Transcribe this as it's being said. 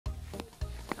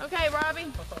Okay, Robbie.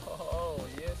 Oh,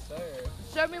 yes, sir.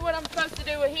 Show me what I'm supposed to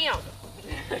do with him.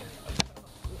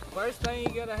 First thing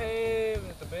you gotta have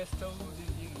is the best tools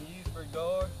you can use for a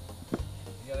guard. You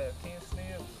gotta have 10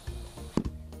 snips.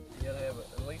 You gotta have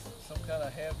at least some kind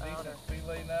of half-decent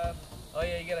fillet knife. Oh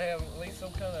yeah, you gotta have at least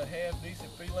some kind of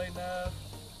half-decent fillet knife.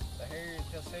 The hair is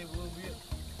gonna save a little bit.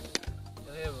 You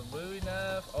gotta have a Bowie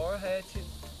knife or a hatchet.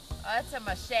 Oh, that's a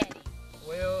machete.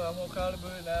 Well, I'm gonna call it a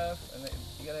Bowie knife. And then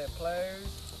you gotta have pliers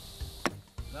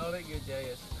and all that good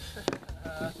jazz.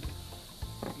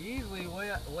 Usually,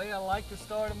 the way I like to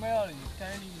start them out is you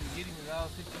turn him and get him all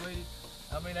situated.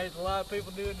 I mean, there's a lot of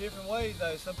people do it different ways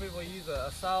though. Some people use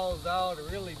a sawzall to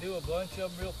really do a bunch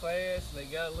of them real fast, and they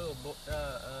got a little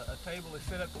a table that's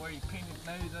set up to where you pin his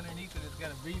nose underneath it. It's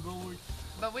got a V-board.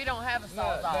 But we don't have a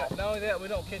sawzall. Not only that, we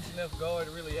don't catch enough guard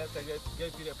to really have to go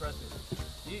through that process.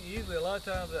 Usually, a lot of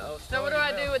times I'll start. So what do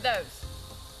I do with those?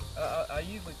 I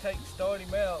usually start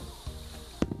him out.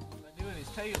 I do it his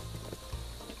tail.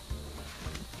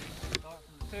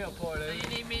 Tail part of it. So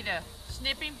you need me to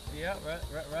snip him? Yeah,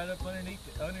 right up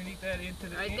underneath that into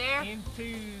the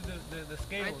into the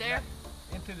scales. Right there?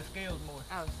 Into the scales more.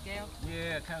 Oh, scale?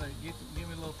 Yeah, kind of give me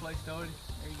a little place started.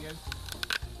 There you go.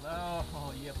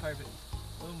 Oh yeah, perfect.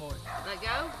 A little more. Let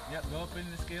go? Yep, go up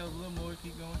into the scales a little more.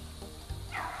 Keep going.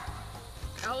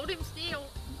 Hold him still.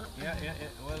 Yeah.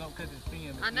 Well, don't cut his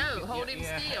fin. I know. Hold him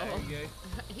still. There you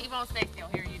go. He won't stay still.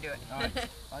 Here, you do it. All right,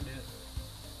 I'll do it.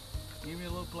 Give me a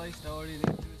little place started into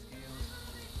the scales.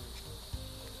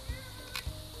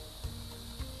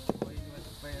 Boy, you have to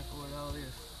fast forward all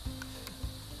this.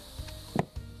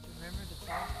 Remember the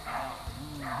salt?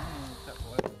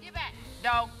 Get back,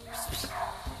 dog.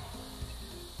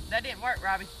 That didn't work,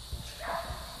 Robbie.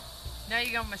 Now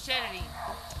you're gonna machete him.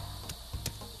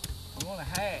 You want to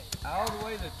hack all the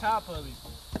way to the top of him.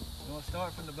 You want to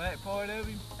start from the back part of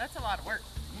him? That's a lot of work.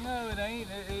 No, it ain't.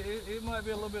 It might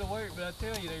be a little bit of work, but I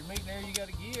tell you, there's meat there you got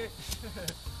to get.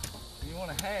 You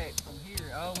want to hack from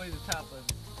here all the way to the top of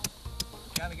it.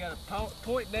 Kind of got to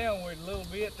point downward a little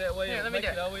bit. That way it'll make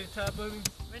it all the way to the top of him.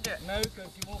 Let me do it. No, because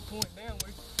you won't point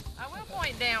downward. I will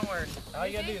point downward. All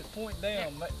you got to do is point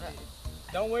down.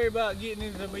 Don't worry about getting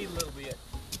into the meat a little bit.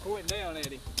 Point down at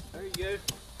him. There you go.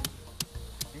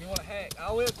 And you want to hack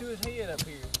all the way up to his head up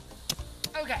here.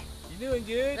 Okay. You're doing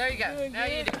good. There you go. Now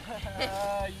you do.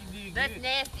 You did That's good.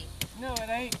 nasty. No, it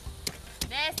ain't.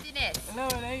 Nastiness. No,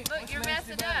 it ain't. Look, What's you're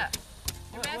nasty messing about up. it?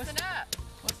 You're messing up.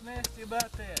 What's nasty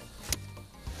about that?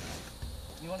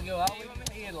 You want to go all the way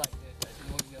to your head like that.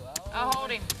 You want to go all the way. I'll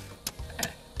hold him.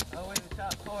 All the way to the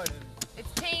top part of it.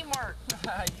 It's teamwork.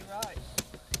 You're right.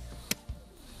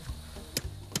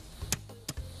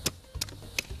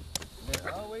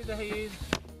 There, all the way to the head.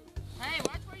 Hey,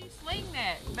 watch where you sling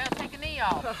that. You're about to take a knee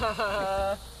off.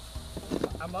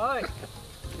 I might.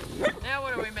 Now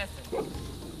what are we missing?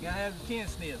 You gotta have the 10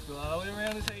 snips. Go all the way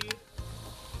around his head.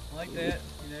 Like that.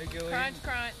 You know, go Crunch, in.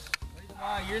 crunch. Reason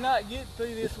why you're not getting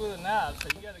through this with a knife, so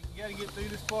you gotta get through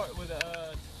this part with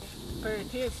a pair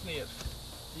of 10 snips.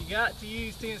 You got to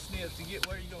use 10 snips to get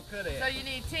where you're gonna cut at. So you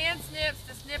need 10 snips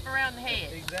to snip around the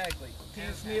head. Exactly.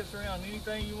 10 snips around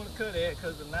anything you want to cut at,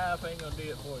 because the knife ain't gonna do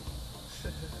it for you.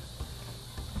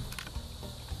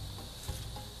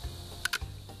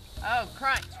 Oh,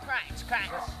 crunch, crunch,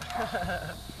 crunch.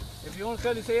 If you want to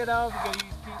cut his head off, you gotta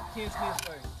use 10 snips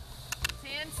first.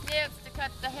 10 snips to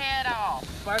cut the head off.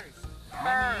 First.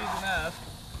 Then you use a knife.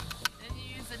 Then you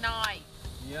use a knife.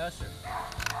 Yes, sir.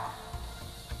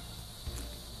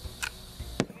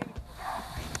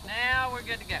 Now we're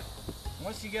good to go.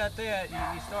 Once you got that,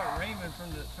 you start reaming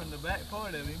from the back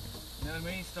part of him. You know what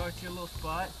I mean? Start your little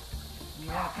spot. You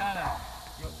want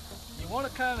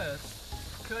to kind of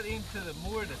cut into the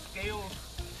scale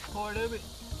part of it.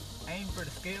 Aim for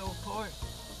the scale part,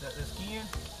 the skin,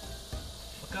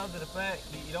 because of the fact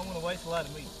that you don't want to waste a lot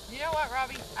of meat. You know what,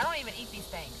 Robbie? I don't even eat these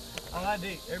things. Oh, I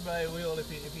do. Everybody will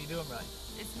if you do them right.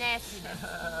 It's nastiness.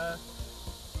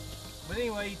 But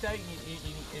anyway, you take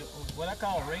what I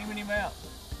call reaming him out.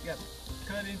 You got to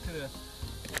cut into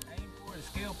aim for the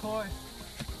scale part.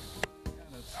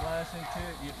 Kind of slice into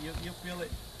it. You'll feel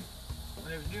it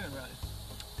whenever you're doing right.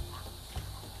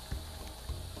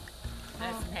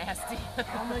 That's nasty.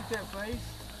 Don't make that face.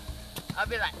 I'll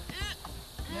be like,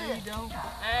 No, you don't.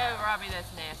 oh, Robbie, that's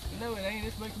nasty. No, it ain't.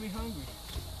 This makes me hungry.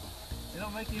 It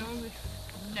don't make you hungry?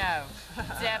 No,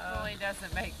 definitely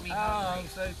doesn't make me Oh, hungry. I'm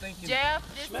so thinking. Jeff,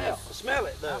 this Smell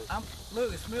it though.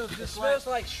 Look, it smells just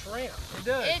like shrimp. It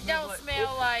does. it don't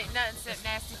smell like nothing except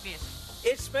nasty fish.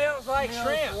 It smells like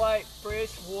shrimp. Like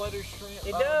freshwater shrimp.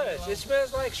 It does. It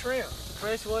smells like shrimp.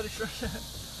 Freshwater shrimp.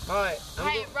 All right.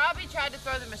 Hey, Robbie tried to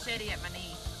throw the machete at my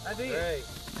knee. I did. Great.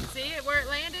 See it where it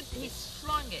landed? He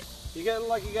slung it. You got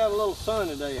like you got a little sun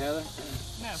today, Heather.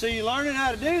 No. So you're learning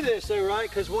how to do this, though, right?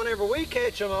 Because whenever we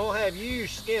catch them, I'm gonna have you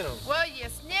skin them. Well, you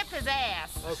snip his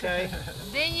ass. Okay.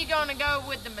 Then you're gonna go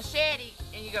with the machete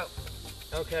and you go,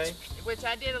 Okay. which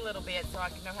I did a little bit so I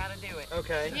can know how to do it.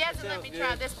 Okay. He hasn't let me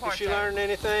try this part. Did she though. learn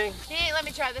anything? He ain't let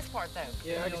me try this part though.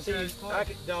 Yeah, I You can don't see. try this part? I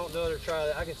can, don't let her try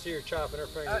that. I can see her chopping her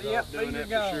fingers Yep, off doing finger that for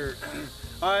gone. sure.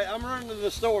 All right, I'm running to the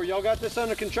store. Y'all got this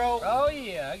under control? Oh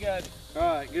yeah, I got it. All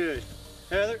right, good.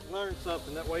 Heather, learn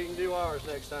something. That way you can do ours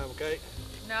next time, okay?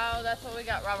 No, that's what we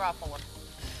got rah-rah for.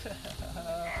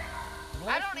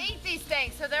 I don't eat these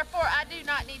things, so therefore I do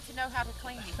not need to know how to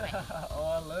clean these things. Oh,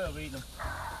 I love eating them.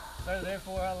 So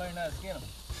therefore, I learned how to skin them.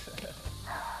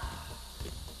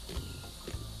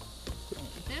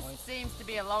 This seems to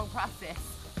be a long process.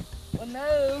 Well,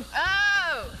 no.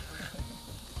 Oh!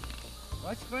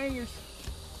 Watch your fingers.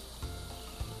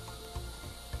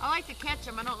 I like to catch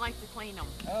them, I don't like to clean them.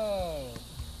 Oh,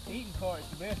 the eating part's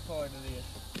the best part of this.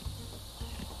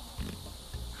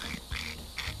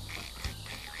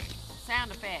 Sound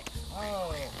effects.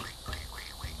 Oh.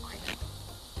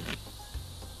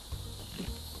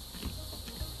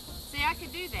 See, I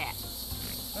could do that.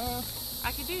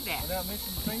 I could do that. Without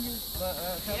missing your fingers,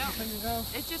 cutting your fingers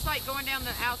off? It's just like going down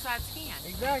the outside skin.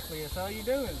 Exactly, that's all you're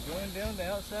doing, is going down the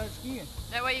outside skin.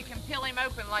 That way you can peel him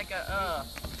open like a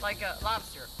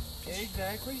lobster.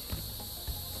 Exactly.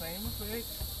 Same effect.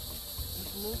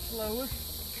 Just a little slower.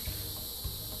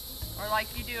 Or like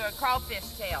you do a crawfish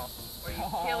tail, where you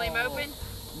peel him open.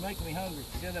 You're making me hungry.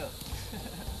 Shut up.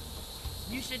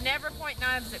 You should never point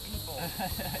knives at people.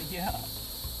 Yeah.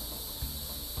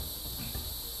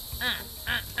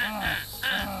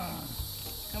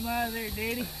 Come out of there,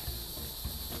 Daddy.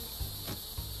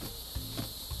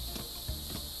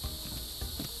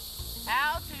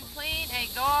 How to clean a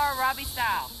gar Robbie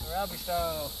style. Robbie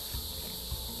style.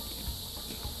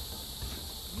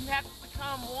 You have to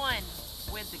become one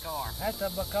with the gar. Have to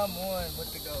become one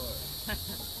with the guard.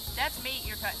 That's meat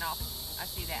you're cutting off. I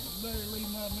see that. You better leave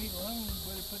my meat alone. You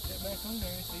better put that back on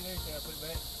there. See there, see I put it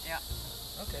back? Yeah.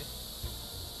 Okay.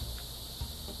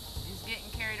 He's getting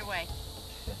carried away.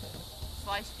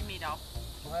 Slice your meat off.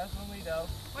 Last one meat off.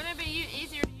 Wouldn't it be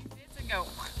easier to use this and go?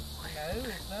 No,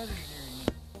 it's not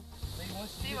easier. See,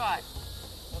 once you See get what?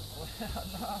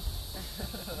 No.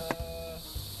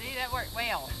 See, that worked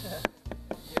well.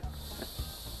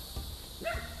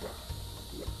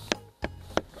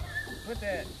 Put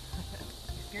that.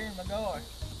 You're scaring my guard.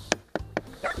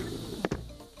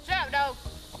 Shut up, dog.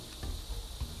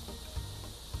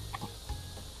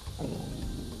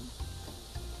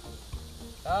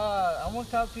 I want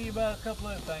to talk to you about a couple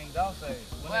other things also.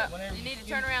 Well, Whenever you need to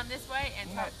turn around this way and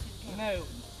talk to him. No,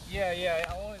 yeah.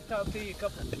 I want to talk to you a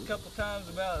couple times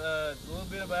about a little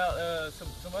bit about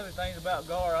some other things about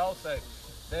gar also.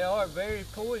 They are very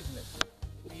poisonous.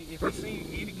 If you see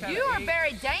any kind You of are egg,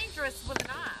 very dangerous with a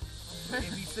knife.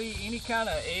 if you see any kind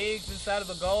of eggs inside of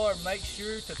a gar, make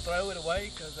sure to throw it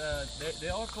away because they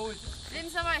are poisonous.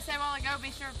 Didn't somebody say a while ago,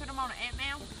 be sure to put them on an ant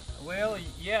mound? Well,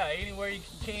 yeah, anywhere you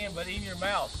can, but in your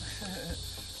mouth.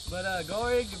 But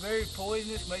gar eggs are very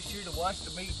poisonous. Make sure to wash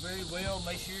the meat very well.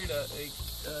 Make sure to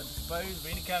dispose of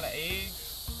any kind of eggs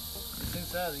that's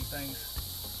inside of these things.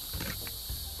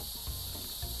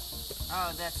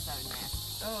 Oh, that's so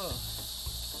nasty. Oh,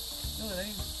 no, it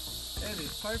ain't. That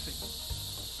is perfect.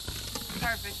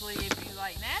 Perfectly if you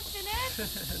like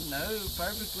nastiness. No,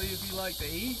 perfectly if you like to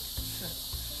eat.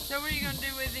 So what are you going to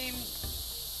do with him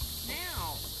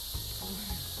now?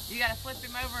 You got to flip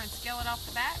him over and scale it off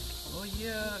the back? Well,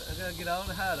 yeah, I gotta get all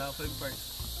the hide off him first.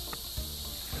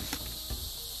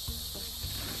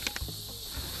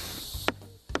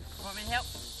 Want me to help?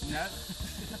 No.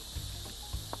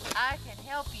 I can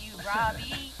help you,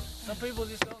 Robbie. Some people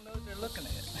just don't know what they're looking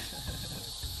at.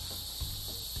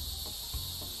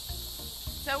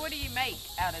 So what do you make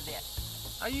out of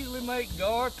this? I usually make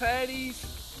gar patties,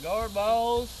 gar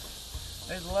balls.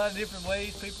 There's a lot of different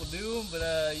ways people do them,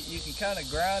 but you can kind of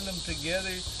grind them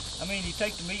together. I mean, you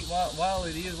take the meat while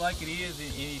it is like it is,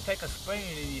 and you take a spoon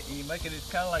and you make it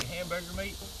kind of like hamburger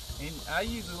meat. And I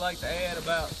usually like to add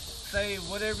about, say,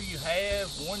 whatever you have,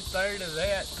 1/3 of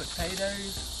that,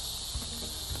 potatoes.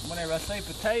 Whenever I say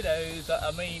potatoes,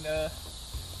 I mean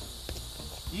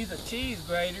use a cheese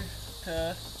grater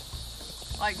to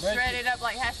Like shred it up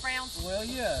like hash browns? well,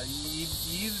 yeah, you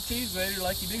use a cheese grater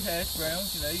like you do hash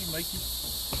browns. You know, you make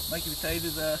your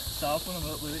potatoes, soften them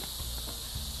up with it,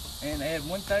 and add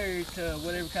 1/3 to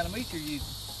whatever kind of meat you're using.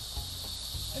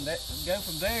 And that go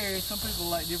from there. Some people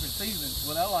like different seasonings.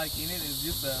 What I like in it is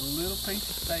just a little piece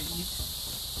of sage.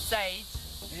 Sage.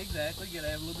 Exactly. You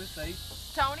gotta have a little bit of faith.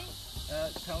 Tony?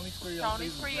 Tony's Creole.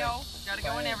 Tony's Creole. Gotta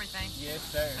go in everything. Yes,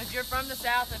 sir. If you're from the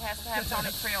South, it has to have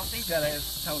Tony's Creole seasoning. Gotta have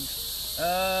Tony's.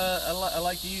 I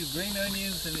like to use green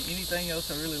onions and anything else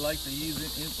I really like to use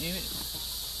in it.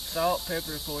 Salt,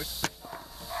 pepper, of course.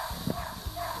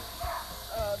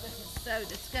 Oh, this is so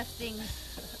disgusting.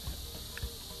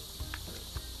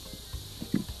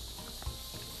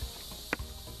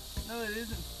 No, it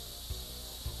isn't.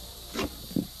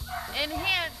 And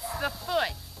hence the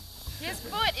foot. His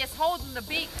foot is holding the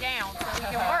beak down so he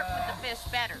can work with the fish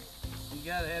better. You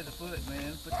gotta have the foot,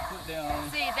 man. Put the foot down.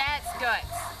 See, that's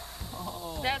guts.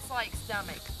 Oh. That's like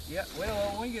stomach. Yeah,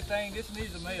 well, a winged thing, this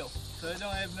needs a male. So it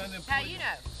don't have none of them How you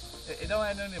know? It don't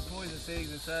have none of them poisonous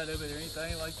eggs inside of it or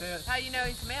anything like that. How you know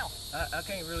he's a male? I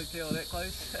can't really tell that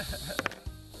close.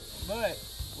 But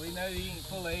we know he ain't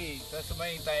full of eggs. That's the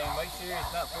main thing. Make sure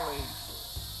it's not full of eggs.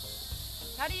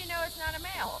 How do you know it's not a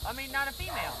male? I mean, not a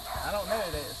female. I don't know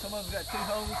that. Some of them got 2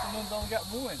 holes, some of them only got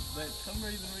 1. But some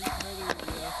reason or another,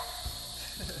 you know.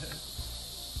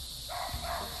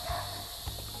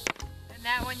 And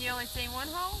that one you only seen 1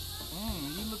 hole?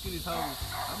 You look at his holes.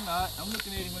 I'm not. I'm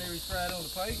looking at him whenever he's fried on the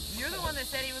plate. You're the one that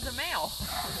said he was a male.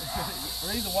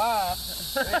 Reason why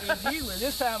is usually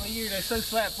this time of year they're so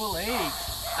slap full of eggs.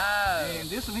 Oh. And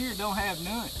this one here don't have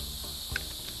none.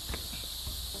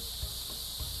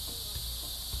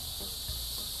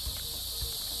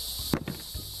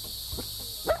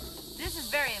 This is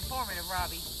very informative,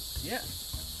 Robbie. Yeah.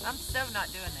 I'm so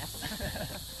not doing this.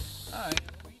 Alright,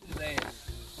 we eat his ass.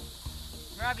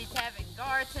 Robbie's having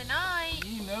gar tonight.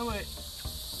 You know it.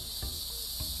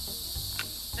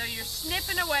 So you're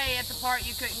snipping away at the part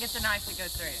you couldn't get the knife to go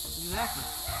through. Exactly.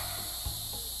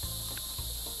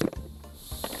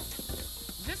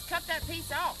 Just cut that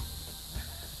piece off.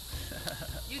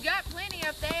 You got plenty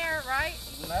up there, right?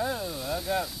 No,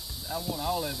 I want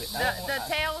all of it. The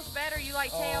tail's better? You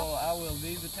like tail? Oh, I will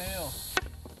do the tail.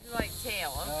 You like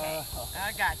tail, okay.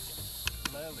 I got you.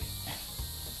 Love it.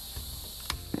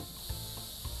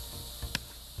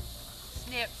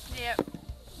 Snip, snip.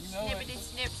 You know Snippity,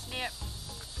 snip, snip.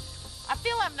 I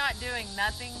feel I'm not doing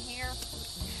nothing here.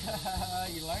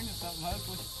 You're learning something,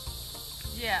 hopefully.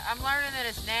 Yeah, I'm learning that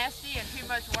it's nasty and too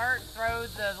much work. Throw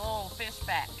the little fish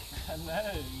back. I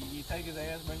know. You take his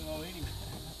ass, bring him on eat him.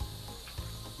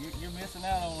 You're missing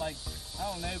out on, like, I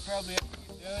don't know, probably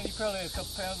you probably have a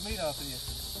couple pounds of meat off of this.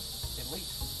 At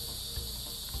least.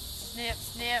 Snip,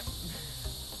 snip.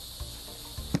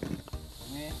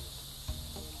 Yeah.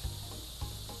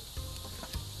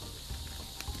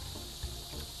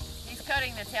 He's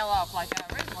cutting the tail off like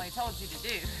I originally told you to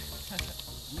do.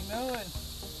 You know it.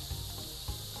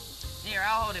 Here,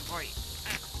 I'll hold it for you.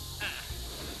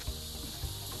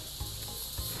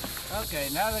 Okay,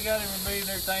 now they got him removed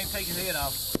and everything, take his head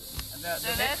off. Now,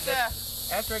 So that's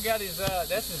after I got his,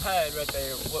 that's his hide right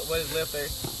there, what is left there.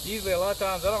 Usually a lot of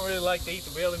times I don't really like to eat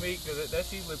the belly meat because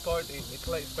that's usually part that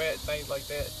collects fat and things like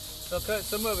that. So I cut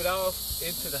some of it off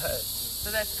into the hide. so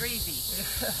that's greasy.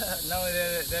 Not only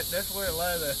that, that's where a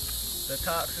lot of the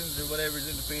toxins or whatever's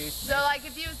in the fish. So like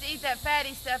if you was to eat that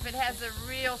fatty stuff, it has a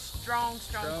real strong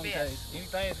fish. Taste.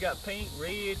 Anything that's got pink,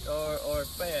 red, or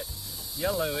fat,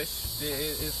 yellowish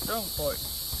is strong part.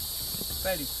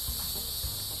 Fatty.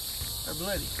 Or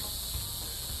bloody.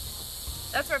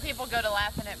 That's where people go to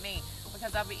laughing at me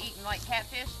because I'll be eating like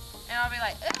catfish and I'll be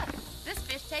like, ugh, this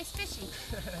fish tastes fishy.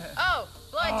 Oh,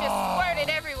 blood just squirted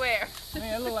everywhere.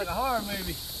 Man, it looked like a horror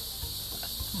movie.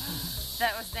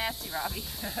 That was nasty, Robbie.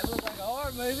 It looked like a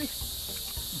horror movie.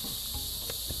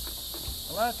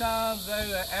 A lot of times,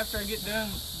 though, after I get done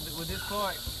with this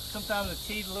part, sometimes I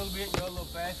cheat a little bit, go a little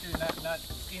faster, and not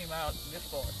skin him out this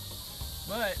part.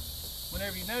 But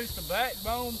whenever you notice the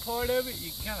backbone part of it, you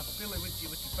can kind of feel it with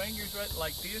your fingers right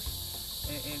like this.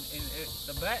 And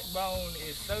the backbone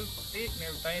is so thick and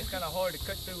everything, it's kind of hard to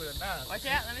cut through with a knife. Watch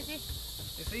out, let me see.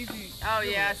 It's easy. Oh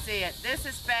yeah, I see it. This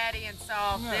is fatty and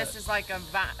soft. No. This is like a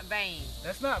vein.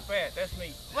 That's not fat, that's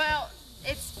meat. Well,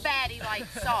 it's fatty like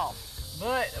soft.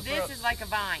 But This is like a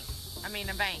vine. I mean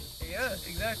a vein. yeah,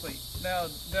 exactly. Now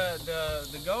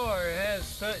the gar has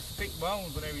such thick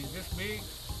bones whenever he's this big,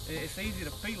 it's easy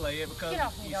to fillet it because Get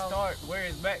off me, you dog. start where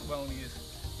his backbone is.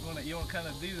 You want to kind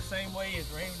of do the same way as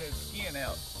removing the skin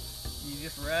out. You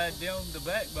just ride down the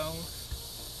backbone,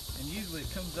 and usually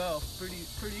it comes off pretty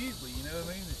easily. You know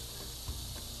what I mean?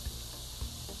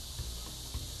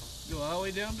 Go all the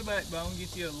way down the backbone,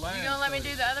 get you a line. You gonna let me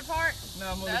do the other part? No,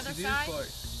 I'm gonna the let other you do side? this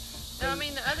part. No, I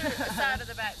mean the other side of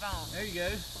the backbone. There you go.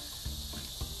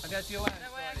 I got you a line.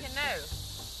 That way I started. can know.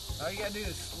 All you gotta do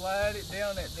is slide it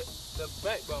down at the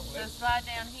backbone. So slide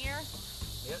down here.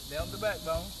 Yep, down the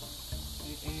backbone.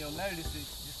 and you'll notice that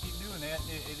just keep doing that,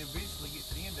 it eventually gets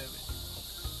to the end of it.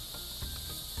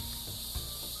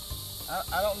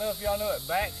 I don't know if y'all know what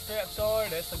back straps are.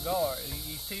 That's a gar.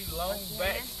 These two long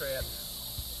back straps.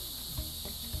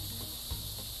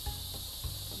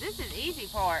 This is easy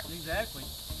part. Exactly.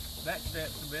 Back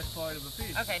strap's the best part of a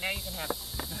fish. Okay, now you can have it.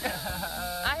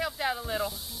 I helped out a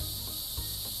little.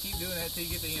 Keep doing that till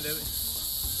you get to the end of it.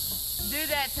 Do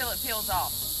that till it peels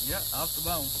off. Yep, off the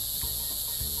bone.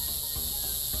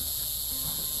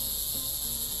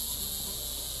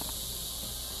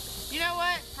 You know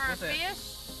what? For What's a that? fish,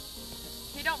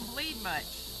 he don't bleed much.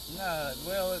 No,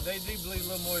 well, they do bleed a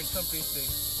little more than some fish do.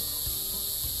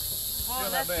 Well,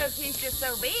 Still not that's bad. because he's just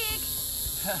so big.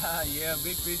 Yeah,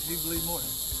 big fish do bleed more.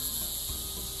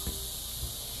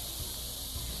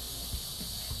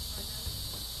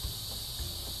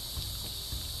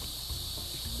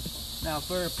 Now,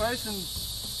 for a person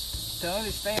to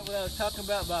understand what I was talking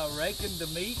about by raking the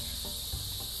meat,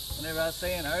 whenever I was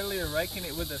saying earlier, raking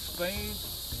it with a spoon,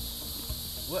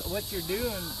 what you're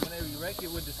doing whenever you rake it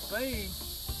with the spoon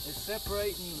is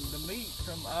separating the meat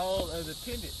from all of the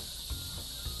tendons.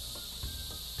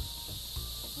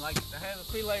 Like I have a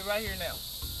fillet right here now.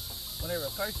 Whenever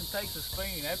a person takes a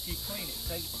spoon, after you clean it,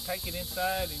 take it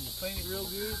inside and you clean it real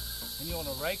good, and you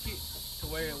want to rake it to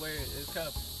where it's kind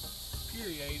of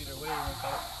puriated or whatever you want to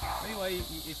call it. Anyway,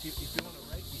 if you want to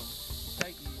rake it,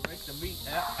 you rake the meat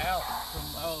out from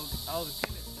all the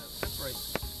tendons that separate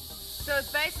it. So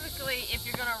it's basically, if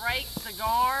you're gonna rake the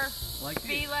gar Like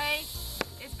this. fillet,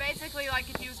 it's basically like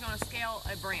if you was gonna scale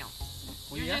a brown.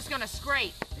 Well, You're yeah. just gonna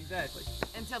scrape Exactly.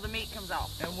 until the meat comes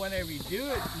off. And whenever you do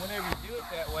it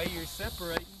that way, you're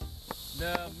separating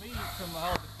the meat from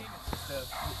all the tendons and stuff.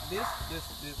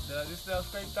 This stuff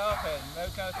scraped off has no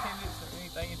kind of tendons or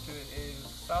anything into it. It is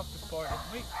the softest part of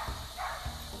the meat.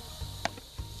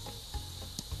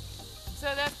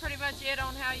 So that's pretty much it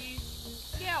on how you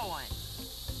scale one.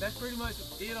 That's pretty much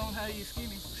it on how you skin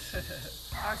him.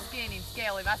 Or skin him,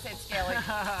 scale him. I said scale him.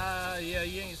 Yeah,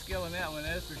 you ain't scaling that one,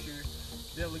 that's for sure.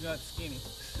 Definitely got to skin him.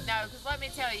 No, because let me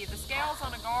tell you, the scales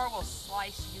on a gar will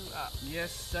slice you up.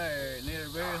 Yes, sir. And they're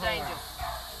very hard. Dangerous.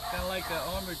 Kind of like the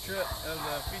armored truck of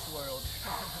the fish world.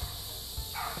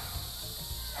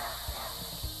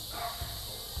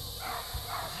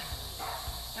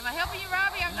 Am I helping you,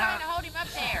 Robbie? I'm trying to hold him up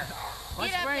there.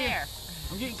 Watch Get up your finger. there.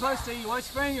 I'm getting close to you.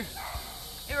 Watch your finger.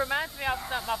 It reminds me of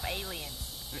something off Aliens.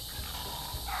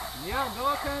 Yeah,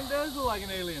 dog kind of does look like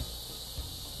an alien.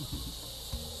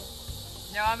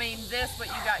 No, I mean this, what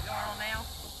you got going on now.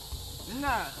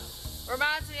 Nah.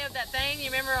 Reminds me of that thing,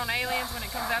 you remember on Aliens when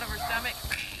it comes out of her stomach?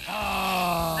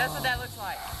 Oh. That's what that looks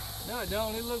like. No, it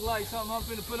don't. It look like something I'm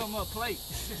finna put on my plate.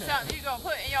 Something you gonna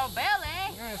put in your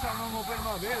belly. Yeah, something I'm gonna put in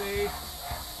my belly.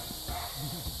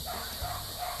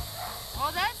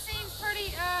 Well, that seems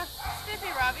pretty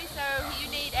spiffy, Robbie. So you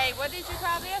need a, what did you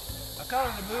call this? I call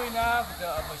it a Bowie knife,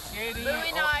 a machete.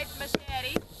 Bowie knife,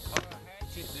 machete, Or a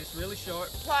hatchet that's really sharp.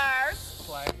 pliers,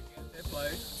 Pliers, got that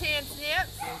pliers. 10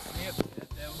 snips, And snip, got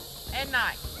that one. and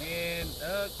knife. And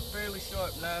a fairly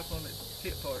sharp knife on the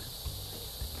tip part.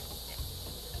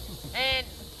 And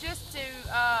just to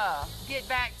get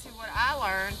back to what I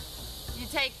learned, you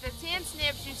take the 10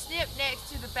 snips, you snip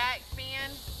next to the back fin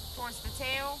towards the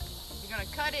tail. You're gonna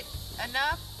cut it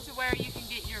enough to where you can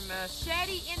get your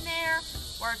machete in there,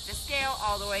 work the scale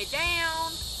all the way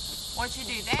down. Once you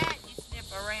do that, you snip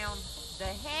around the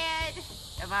head.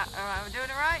 Am I doing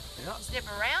it right? Yep. You snip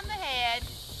around the head.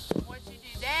 Once you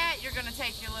do that, you're gonna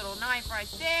take your little knife right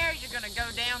there. You're gonna go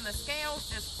down the scales,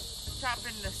 just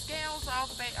chopping the scales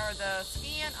off, or the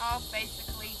skin off,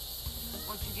 basically.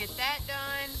 Once you get that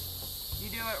done, you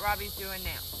do what Robbie's doing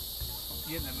now.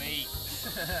 Getting the meat.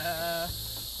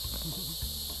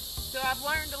 So I've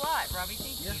learned a lot, Robbie.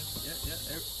 Thank you.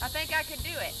 Yeah. I think I could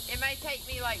do it. It may take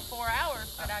me like 4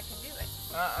 hours, but I could do it.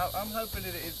 I'm hoping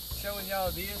that it's showing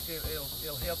y'all this.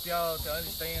 It'll help y'all to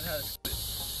understand how to split.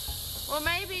 Well,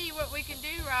 maybe what we can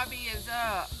do, Robbie, is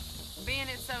being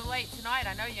it's so late tonight,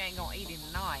 I know you ain't gonna eat him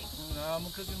tonight. No, I'm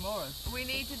gonna cook it tomorrow. We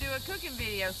need to do a cooking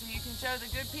video so you can show the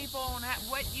good people on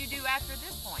what you do after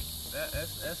this point. That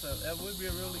would be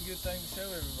a really good thing to show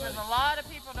everybody. Because a lot of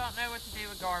people don't know what to do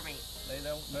with gar meat. They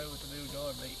don't know what to do with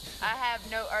gar meat. I have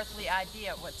no earthly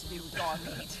idea what to do with gar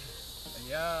meat.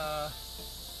 Yeah.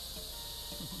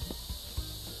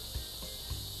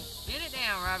 Get it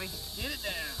down, Robbie. Get it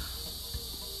down.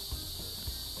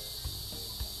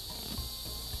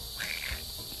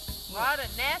 A lot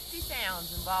of nasty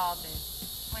sounds involved in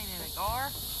cleaning a gar.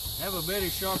 Have a better,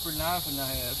 sharper knife than I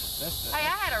have. That's the. Hey,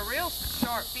 I had a real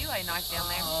sharp fillet knife down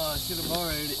there. Oh, I should have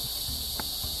borrowed it.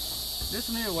 This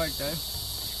one here worked though.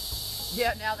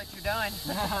 Yeah, now that you're done.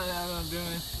 Now that I'm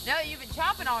doing. No, you've been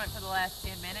chopping on it for the last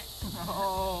 10 minutes.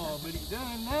 Oh, but it's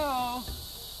done now.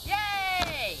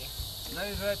 Yay!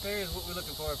 Those right there is what we're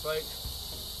looking for,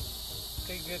 folks.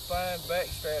 Two good fine back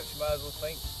straps, you might as well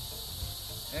think.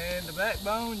 And the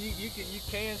backbone, you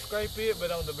can scrape it,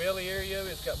 but on the belly area of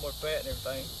it, it's got more fat and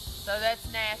everything. So that's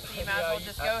nasty. You might as well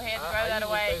just go ahead and throw that I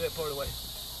away. throw that part away.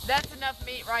 That's enough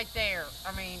meat right there.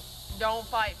 I mean, don't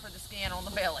fight for the skin on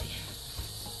the belly.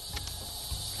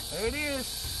 There it is.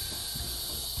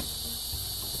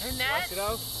 And Wash that's it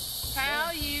off.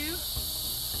 how you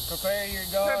Prepare your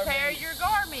gar. prepare your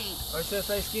gar meat. Or should I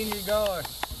say skin your gar.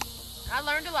 I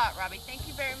learned a lot, Robbie. Thank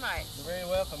you very much. You're very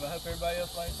welcome. I hope everybody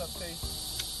else learned something too.